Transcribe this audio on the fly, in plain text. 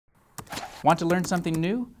Want to learn something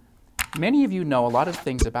new? Many of you know a lot of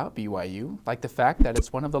things about BYU, like the fact that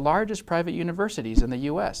it's one of the largest private universities in the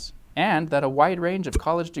U.S., and that a wide range of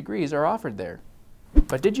college degrees are offered there.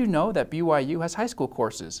 But did you know that BYU has high school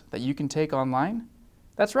courses that you can take online?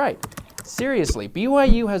 That's right. Seriously,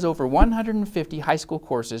 BYU has over 150 high school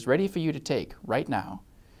courses ready for you to take right now.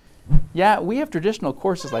 Yeah, we have traditional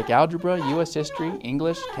courses like algebra, U.S. history,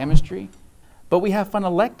 English, chemistry, but we have fun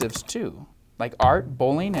electives too, like art,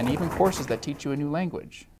 bowling, and even courses that teach you a new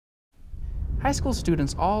language. High school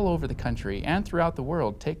students all over the country and throughout the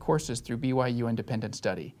world take courses through BYU Independent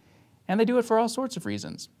Study, and they do it for all sorts of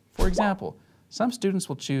reasons. For example, some students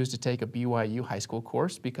will choose to take a BYU high school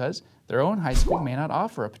course because their own high school may not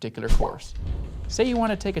offer a particular course. Say you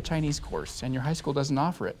want to take a Chinese course and your high school doesn't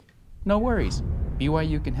offer it. No worries,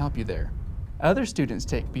 BYU can help you there. Other students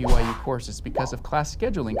take BYU courses because of class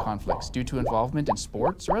scheduling conflicts due to involvement in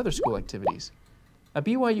sports or other school activities. A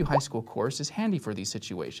BYU high school course is handy for these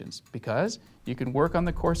situations because you can work on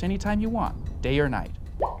the course anytime you want, day or night.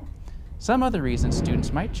 Some other reasons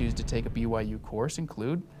students might choose to take a BYU course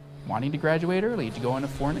include wanting to graduate early to go on a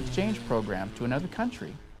foreign exchange program to another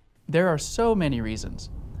country. There are so many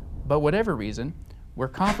reasons, but whatever reason, we're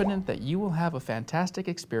confident that you will have a fantastic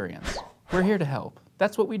experience. We're here to help.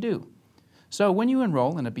 That's what we do. So when you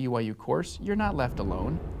enroll in a BYU course, you're not left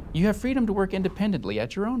alone. You have freedom to work independently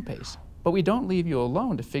at your own pace, but we don't leave you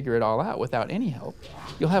alone to figure it all out without any help.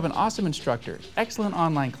 You'll have an awesome instructor, excellent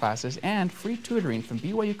online classes, and free tutoring from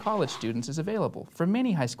BYU college students is available for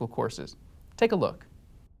many high school courses. Take a look.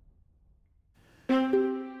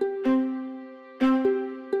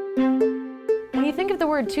 When you think of the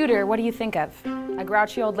word tutor, what do you think of? A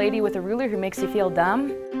grouchy old lady with a ruler who makes you feel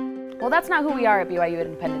dumb? Well, that's not who we are at BYU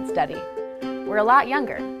Independent Study. We're a lot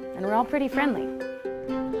younger, and we're all pretty friendly.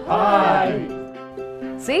 Hi!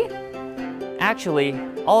 See? Actually,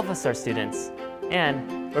 all of us are students,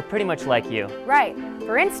 and we're pretty much like you. Right.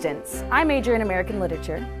 For instance, I major in American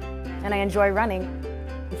literature, and I enjoy running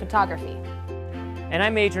and photography. And I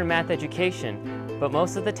major in math education, but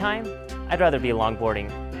most of the time, I'd rather be longboarding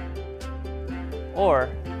or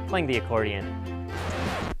playing the accordion.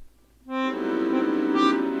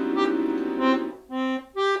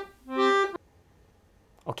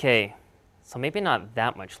 Okay, so maybe not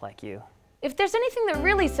that much like you. If there's anything that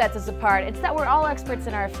really sets us apart, it's that we're all experts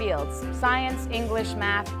in our fields. Science, English,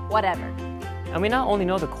 math, whatever. And we not only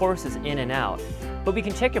know the courses in and out, but we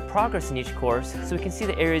can check your progress in each course so we can see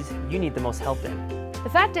the areas you need the most help in. The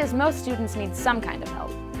fact is, most students need some kind of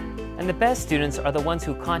help. And the best students are the ones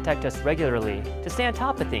who contact us regularly to stay on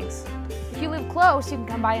top of things. If you live close, you can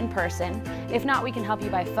come by in person. If not, we can help you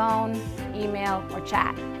by phone, email, or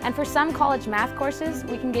chat. And for some college math courses,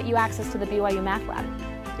 we can get you access to the BYU Math Lab.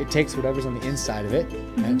 It takes whatever's on the inside of it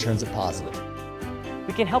and it turns it positive.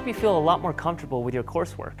 We can help you feel a lot more comfortable with your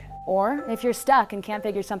coursework. Or if you're stuck and can't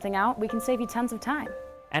figure something out, we can save you tons of time.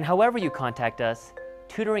 And however you contact us,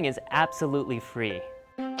 tutoring is absolutely free.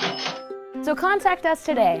 So contact us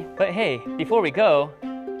today. But hey, before we go,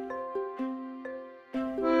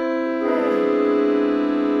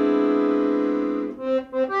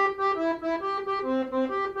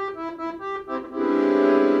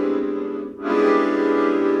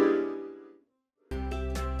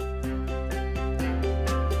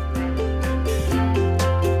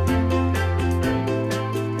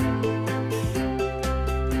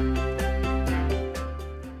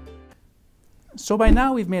 So by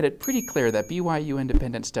now we've made it pretty clear that BYU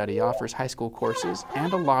Independent Study offers high school courses,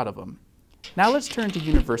 and a lot of them. Now let's turn to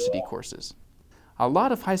university courses. A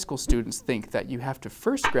lot of high school students think that you have to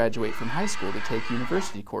first graduate from high school to take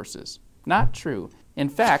university courses. Not true. In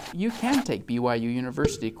fact, you can take BYU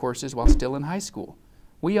University courses while still in high school.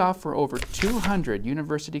 We offer over 200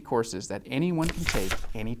 university courses that anyone can take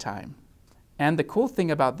anytime. And the cool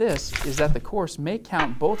thing about this is that the course may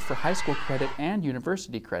count both for high school credit and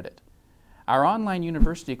university credit. Our online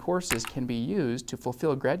university courses can be used to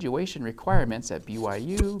fulfill graduation requirements at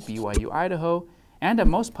BYU, BYU Idaho, and at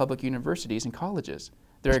most public universities and colleges.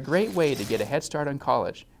 They're a great way to get a head start on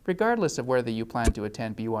college, regardless of whether you plan to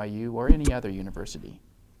attend BYU or any other university.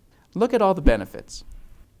 Look at all the benefits.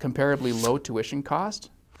 Comparably low tuition cost,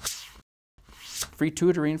 free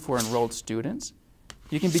tutoring for enrolled students.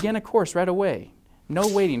 You can begin a course right away, no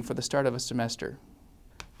waiting for the start of a semester.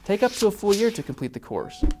 Take up to a full year to complete the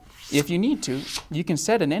course. If you need to, you can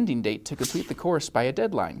set an ending date to complete the course by a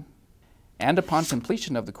deadline. And upon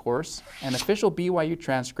completion of the course, an official BYU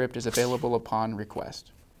transcript is available upon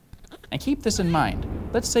request. And keep this in mind.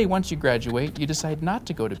 Let's say once you graduate, you decide not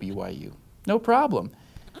to go to BYU. No problem.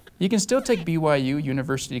 You can still take BYU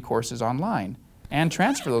university courses online and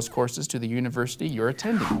transfer those courses to the university you're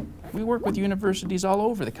attending. we work with universities all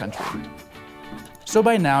over the country. So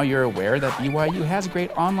by now you're aware that BYU has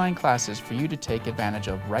great online classes for you to take advantage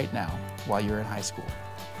of right now while you're in high school.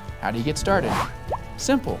 How do you get started?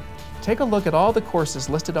 Simple. Take a look at all the courses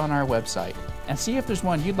listed on our website and see if there's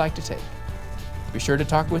one you'd like to take. Be sure to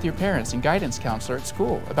talk with your parents and guidance counselor at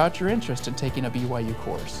school about your interest in taking a BYU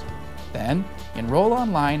course. Then, enroll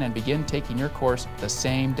online and begin taking your course the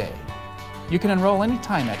same day. You can enroll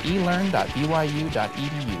anytime at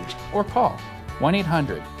elearn.byu.edu or call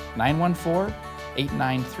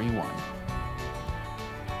 1-800-914-8931.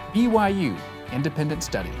 BYU Independent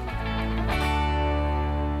Study.